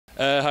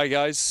Hi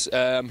guys,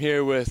 I'm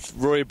here with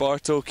Rory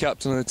Bartle,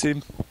 captain of the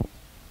team.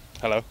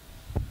 Hello.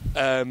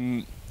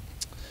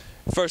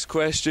 First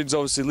questions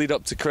obviously lead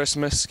up to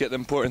Christmas, get the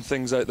important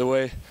things out the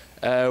way.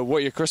 What are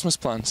your Christmas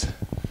plans?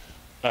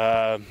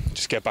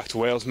 Just get back to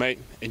Wales, mate.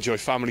 Enjoy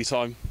family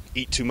time.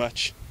 Eat too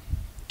much.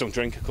 Don't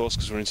drink, of course,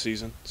 because we're in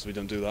season, so we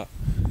don't do that.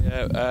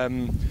 Yeah.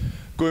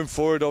 Going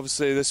forward,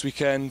 obviously this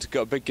weekend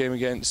got a big game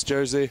against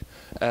Jersey.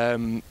 Where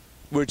do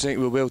you think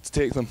we'll be able to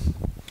take them?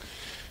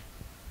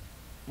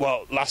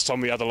 Well, last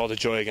time we had a lot of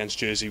joy against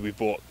Jersey. We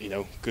brought,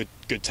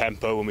 good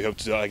tempo, and we hope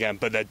to do that again.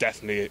 But they're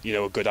definitely,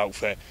 a good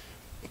outfit.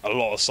 A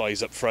lot of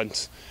size up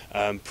front,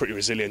 pretty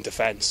resilient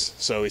defence.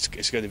 So it's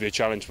going to be a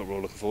challenge, but we're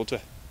all looking forward to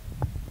it.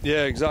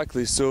 Yeah,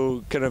 exactly.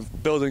 So, kind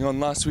of building on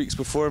last week's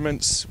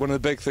performance, one of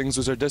the big things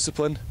was our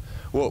discipline.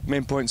 What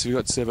main points have you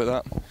got to say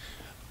about that?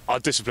 Our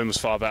discipline was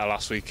far better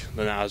last week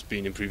than it has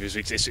been in previous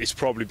weeks. It's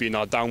probably been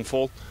our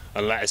downfall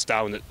and let us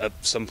down at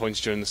some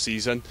points during the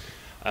season.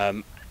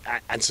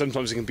 And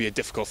sometimes it can be a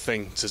difficult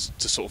thing to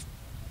sort of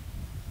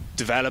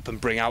develop and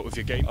bring out with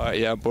your game. Alright,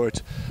 yeah, I'm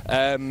bored.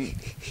 Then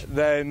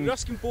you're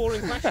asking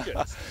boring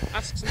questions.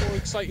 Ask some more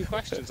exciting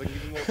questions. I can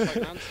give you more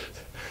exciting answers.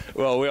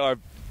 Well, we are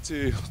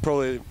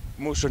probably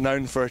most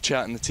renowned for our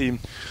chat in the team.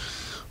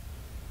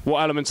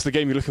 What elements of the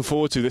game are you looking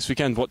forward to this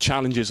weekend? What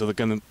challenges are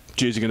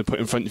Jersey going to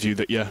put in front of you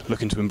that you're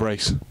looking to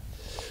embrace?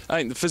 I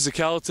think the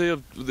physicality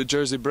of the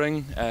Jersey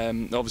bring.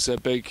 Obviously a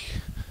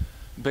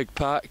big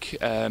pack,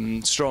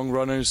 strong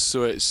runners,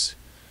 so it's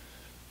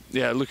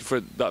looking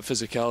for that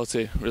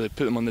physicality, really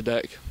put them on the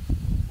deck.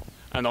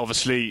 And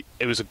obviously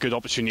it was a good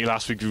opportunity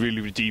last week. We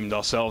really redeemed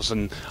ourselves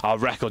and our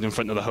record in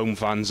front of the home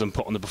fans and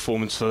put on the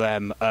performance for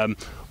them.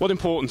 What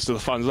importance do the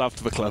fans have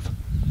to the club?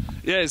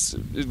 Yeah, it's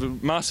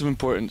massive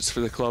importance for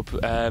the club.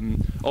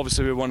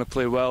 Obviously we want to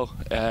play well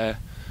at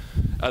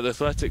the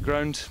athletic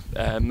ground.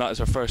 That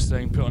is our first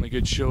thing, put on a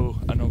good show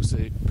and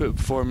obviously put a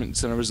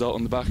performance and a result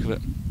on the back of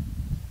it.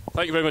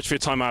 Thank you very much for your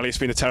time, Ali. It's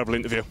been a terrible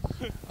interview.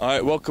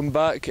 Alright, welcome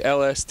back,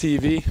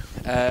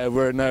 LSTV.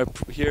 We're now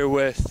here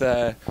with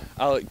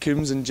Alec,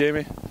 Coombes and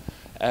Jamie.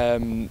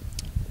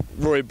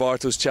 Rory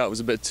Bartle's chat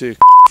was a bit too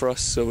for us,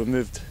 so we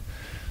moved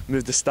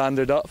the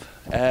standard up.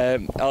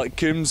 Alec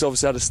Coombes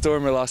obviously had a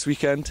stormer last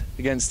weekend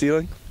against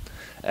Ealing.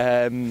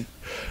 What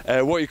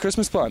are your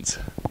Christmas plans?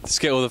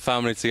 Just get all the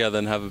family together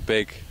and have a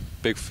big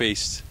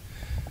feast.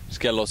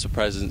 Just get lots of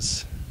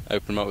presents.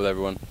 Open them up with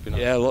everyone.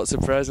 Nice. Yeah, lots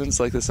of presents,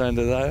 like the sound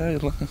of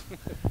that.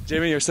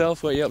 Jamie,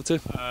 yourself, what are you up to?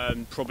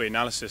 Probably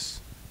analysis.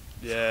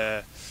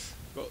 Yeah,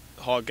 got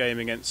a hard game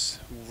against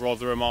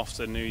Rotherham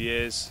after New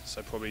Year's,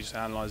 so probably just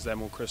analyse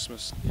them all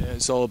Christmas. Yeah,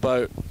 it's all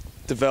about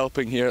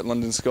developing here at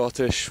London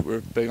Scottish.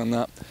 We're big on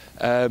that.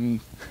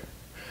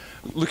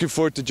 Looking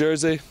forward to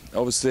Jersey.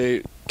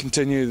 Obviously,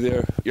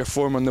 continue your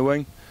form on the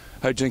wing.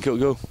 How do you think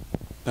it'll go?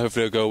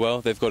 Hopefully it'll go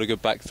well. They've got a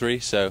good back three,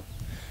 so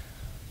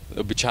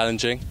it'll be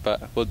challenging,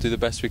 but we'll do the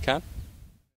best we can.